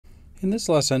In this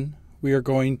lesson, we are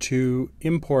going to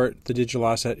import the digital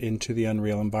asset into the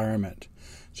Unreal environment.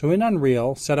 So in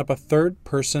Unreal, set up a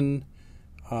third-person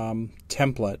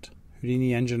template,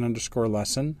 Houdini Engine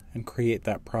 _lesson, and create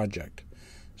that project.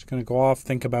 Just going to go off,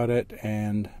 think about it,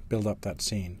 and build up that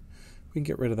scene. We can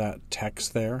get rid of that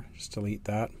text there, just delete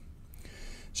that.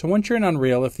 So once you're in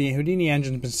Unreal, if the Houdini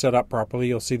Engine has been set up properly,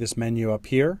 you'll see this menu up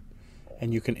here,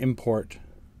 and you can import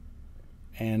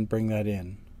and bring that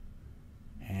in.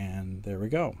 And there we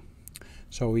go.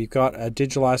 So we've got a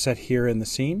digital asset here in the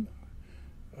scene,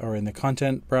 or in the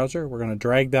content browser. We're going to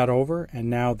drag that over, and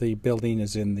now the building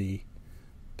is in the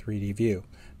 3D view.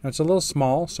 Now it's a little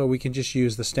small, so we can just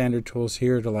use the standard tools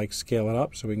here to scale it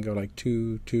up. So we can go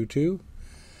 2, 2, 2,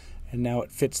 and now it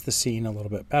fits the scene a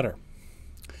little bit better.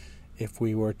 If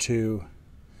we were to,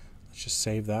 let's just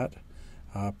save that,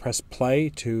 press play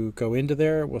to go into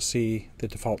there, we'll see the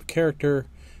default character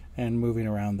and moving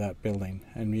around that building.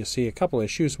 And you'll see a couple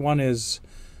issues. One is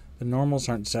the normals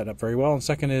aren't set up very well, and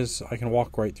second is I can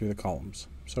walk right through the columns.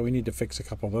 So we need to fix a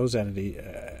couple of those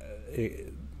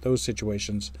those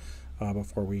situations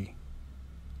before we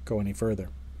go any further.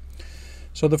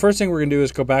 So the first thing we're going to do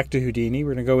is go back to Houdini.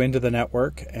 We're going to go into the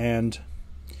network, and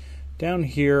down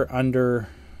here under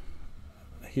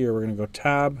here we're going to go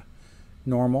tab,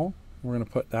 normal. We're going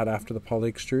to put that after the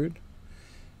poly extrude.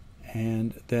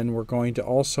 And then we're going to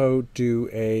also do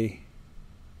a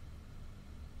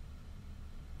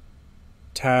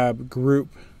tab group,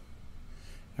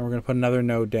 and we're going to put another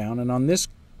node down. And on this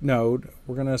node,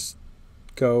 we're going to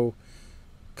go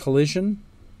collision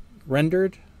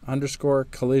rendered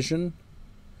 _ collision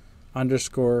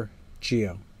 _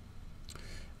 geo.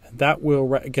 And that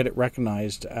will get it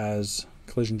recognized as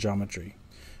collision geometry.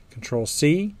 Control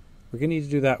C. We're going to need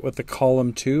to do that with the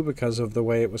column too because of the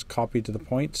way it was copied to the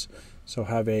points. So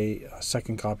have a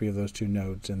second copy of those two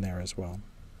nodes in there as well.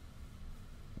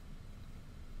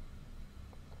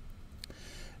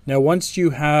 Now once you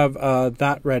have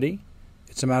that ready,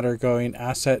 it's a matter of going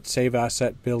Asset, Save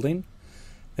Asset, Building.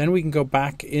 Then we can go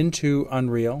back into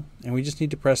Unreal, and we just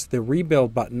need to press the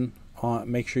Rebuild button.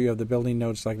 Make sure you have the building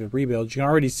node selected, Rebuild. You can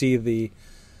already see the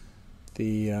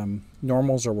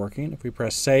normals are working. If we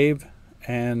press Save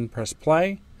and press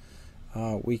play,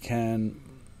 we can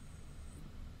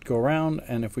go around,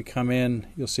 and if we come in,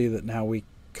 you'll see that now we're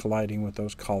colliding with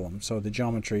those columns. So the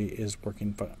geometry is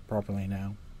working properly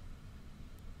now.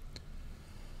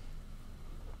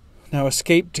 Now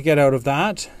escape to get out of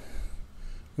that.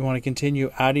 We want to continue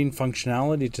adding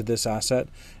functionality to this asset,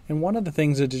 and one of the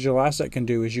things a digital asset can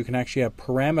do is you can actually have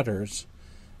parameters.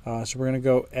 So we're going to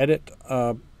go Edit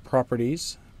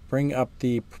Properties, bring up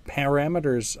the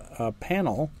parameters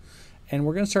panel, and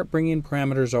we're going to start bringing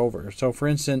parameters over. So for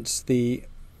instance, the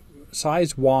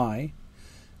size Y,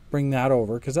 bring that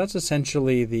over because that's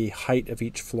essentially the height of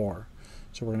each floor.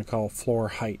 So we're going to call floor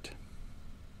height.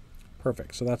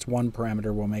 Perfect. So that's one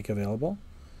parameter we'll make available.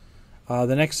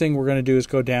 The next thing we're going to do is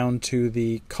go down to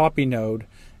the copy node,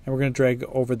 and we're going to drag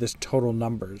over this total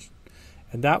numbers.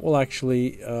 And that will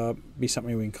actually be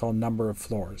something we can call number of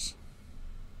floors.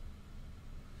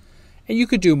 And you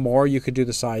could do more. You could do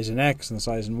the size in X and the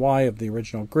size in Y of the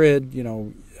original grid,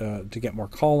 to get more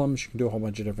columns. You can do a whole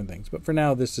bunch of different things. But for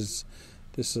now, this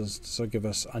will give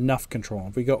us enough control.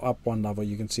 If we go up one level,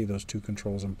 you can see those two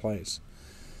controls in place.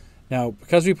 Now,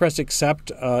 because we pressed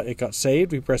accept, it got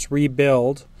saved. We press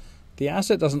rebuild. The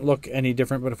asset doesn't look any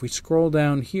different, but if we scroll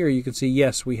down here, you can see,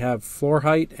 yes, we have floor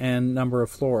height and number of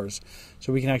floors.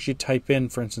 So we can actually type in,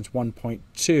 for instance,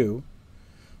 1.2.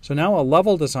 So now a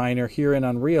level designer here in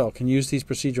Unreal can use these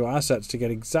procedural assets to get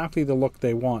exactly the look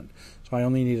they want. So I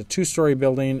only need a 2-story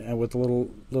building and with a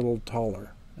little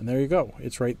taller. And there you go.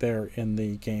 It's right there in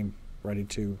the game, ready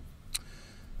to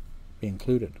be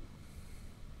included.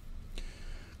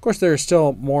 Of course, there are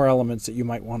still more elements that you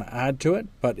might want to add to it,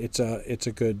 but it's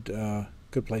a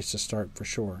good place to start for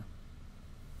sure.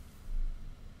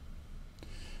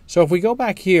 So if we go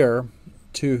back here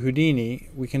to Houdini,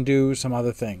 we can do some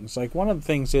other things. Like one of the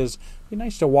things is it'd be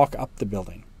nice to walk up the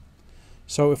building.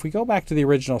 So if we go back to the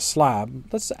original slab,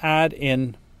 let's add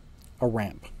in a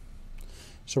ramp.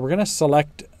 So we're going to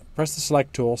press the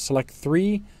select tool, select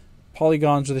 3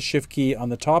 polygons with a shift key on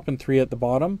the top and 3 at the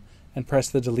bottom, and press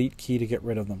the delete key to get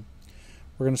rid of them.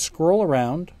 We're going to scroll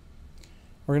around.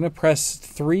 We're going to press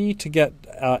 3 to get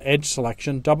edge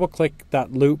selection, double click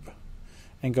that loop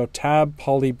and go tab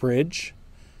poly bridge,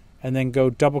 and then go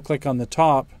double click on the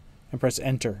top and press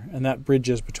enter, and that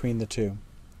bridges between the two.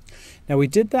 Now we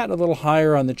did that a little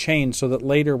higher on the chain so that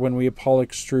later when we poly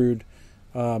extrude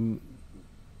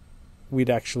we'd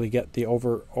actually get the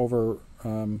overlap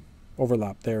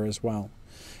there as well.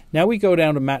 Now we go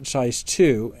down to match size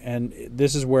 2, and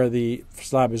this is where the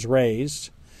slab is raised.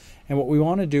 And what we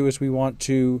want to do is we want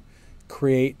to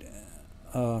create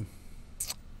the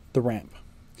ramp.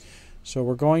 So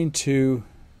we're going to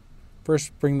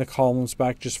first bring the columns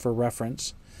back just for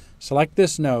reference. Select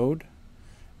this node,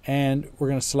 and we're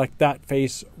going to select that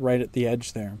face right at the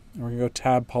edge there. And we're going to go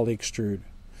Tab Poly Extrude.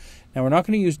 Now we're not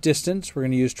going to use distance, we're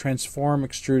going to use Transform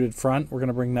Extruded Front. We're going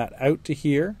to bring that out to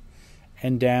here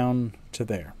and down to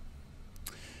there.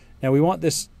 Now we want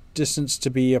this distance to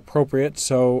be appropriate,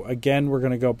 so again we're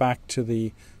going to go back to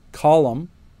the column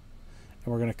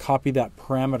and we're going to copy that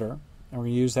parameter, and we're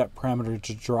going to use that parameter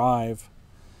to drive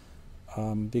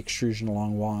the extrusion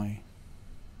along Y.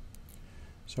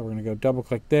 So we're going to go double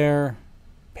click there,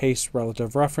 paste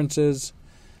relative references,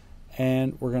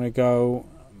 and we're going to go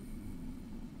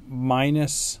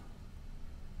minus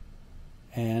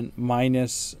and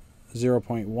minus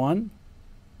 0.1,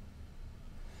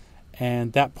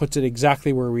 and that puts it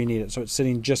exactly where we need it. So it's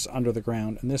sitting just under the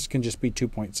ground, and this can just be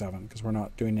 2.7 because we're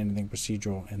not doing anything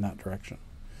procedural in that direction.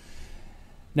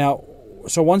 Now,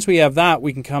 so once we have that,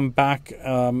 we can come back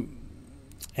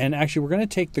and actually we're going to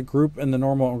take the group and the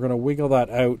normal and we're going to wiggle that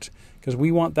out because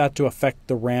we want that to affect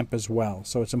the ramp as well.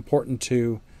 So it's important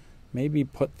to maybe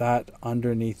put that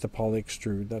underneath the poly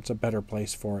extrude. That's a better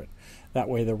place for it. That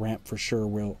way the ramp for sure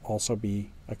will also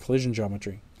be a collision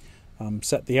geometry.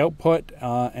 Set the output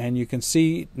and you can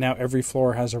see now every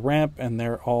floor has a ramp and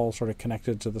they're all sort of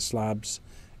connected to the slabs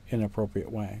in an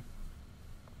appropriate way.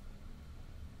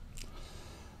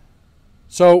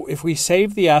 So if we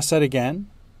save the asset again,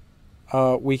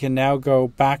 we can now go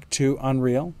back to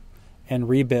Unreal and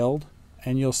rebuild,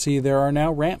 and you'll see there are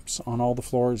now ramps on all the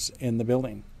floors in the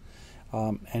building.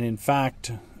 And in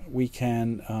fact, we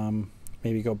can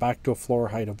maybe go back to a floor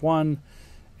height of 1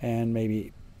 and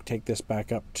maybe take this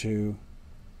back up to,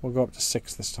 we'll go up to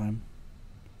 6 this time.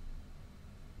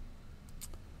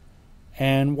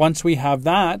 And once we have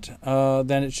that,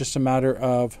 then it's just a matter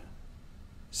of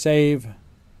save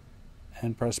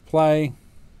and press play.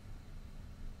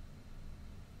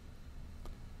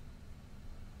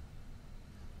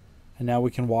 And now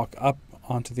we can walk up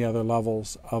onto the other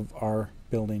levels of our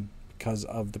building because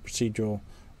of the procedural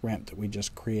ramp that we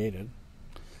just created.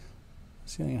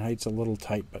 Ceiling height's a little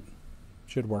tight, but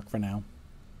should work for now.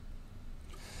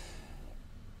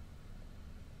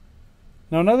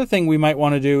 Now another thing we might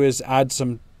want to do is add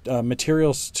some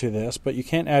materials to this, but you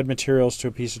can't add materials to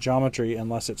a piece of geometry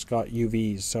unless it's got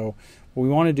UVs. So what we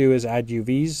want to do is add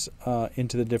UVs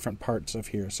into the different parts of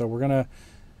here. So we're going to,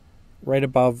 right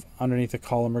above underneath the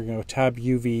column, we're going to go Tab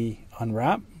UV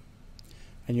Unwrap,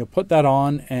 and you'll put that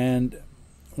on, and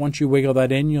once you wiggle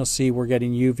that in, you'll see we're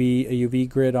getting a UV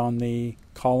grid on the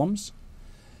columns.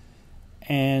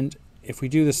 And if we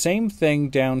do the same thing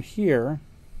down here,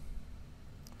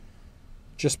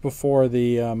 just before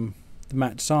the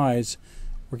match size,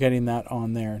 we're getting that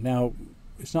on there. Now,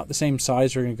 it's not the same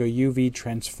size. We're going to go UV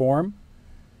Transform,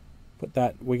 put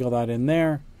that, wiggle that in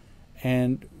there,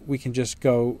 and we can just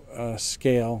go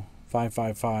scale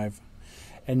 555,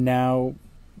 and now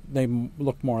they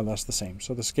look more or less the same.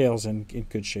 So the scale's in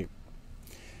good shape.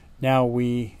 Now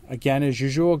we, again as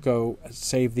usual, go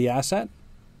save the asset,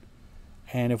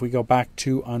 and if we go back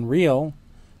to Unreal,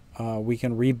 we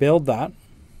can rebuild that.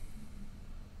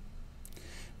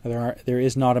 There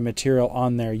is not a material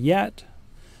on there yet,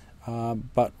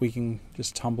 but we can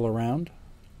just tumble around.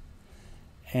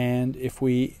 And if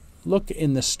we look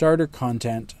in the starter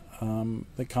content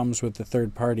that comes with the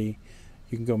third party,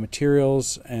 you can go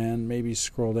materials and maybe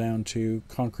scroll down to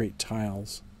concrete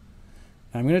tiles.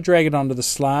 Now I'm going to drag it onto the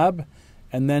slab,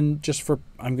 and then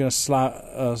I'm going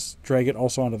to drag it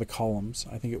also onto the columns.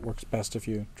 I think it works best if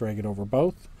you drag it over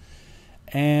both.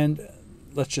 And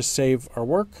let's just save our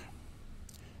work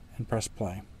and press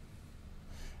play.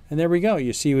 And there we go.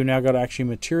 You see we've now got actually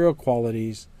material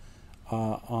qualities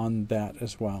on that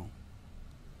as well.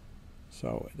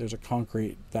 So there's a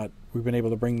concrete that we've been able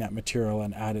to bring that material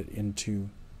and add it into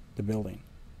the building.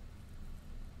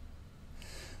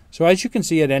 So as you can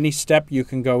see, at any step you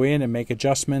can go in and make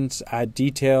adjustments, add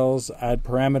details, add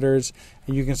parameters,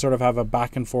 and you can sort of have a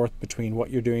back and forth between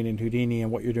what you're doing in Houdini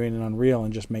and what you're doing in Unreal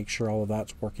and just make sure all of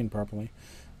that's working properly.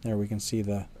 There we can see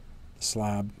the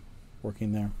slab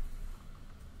working there.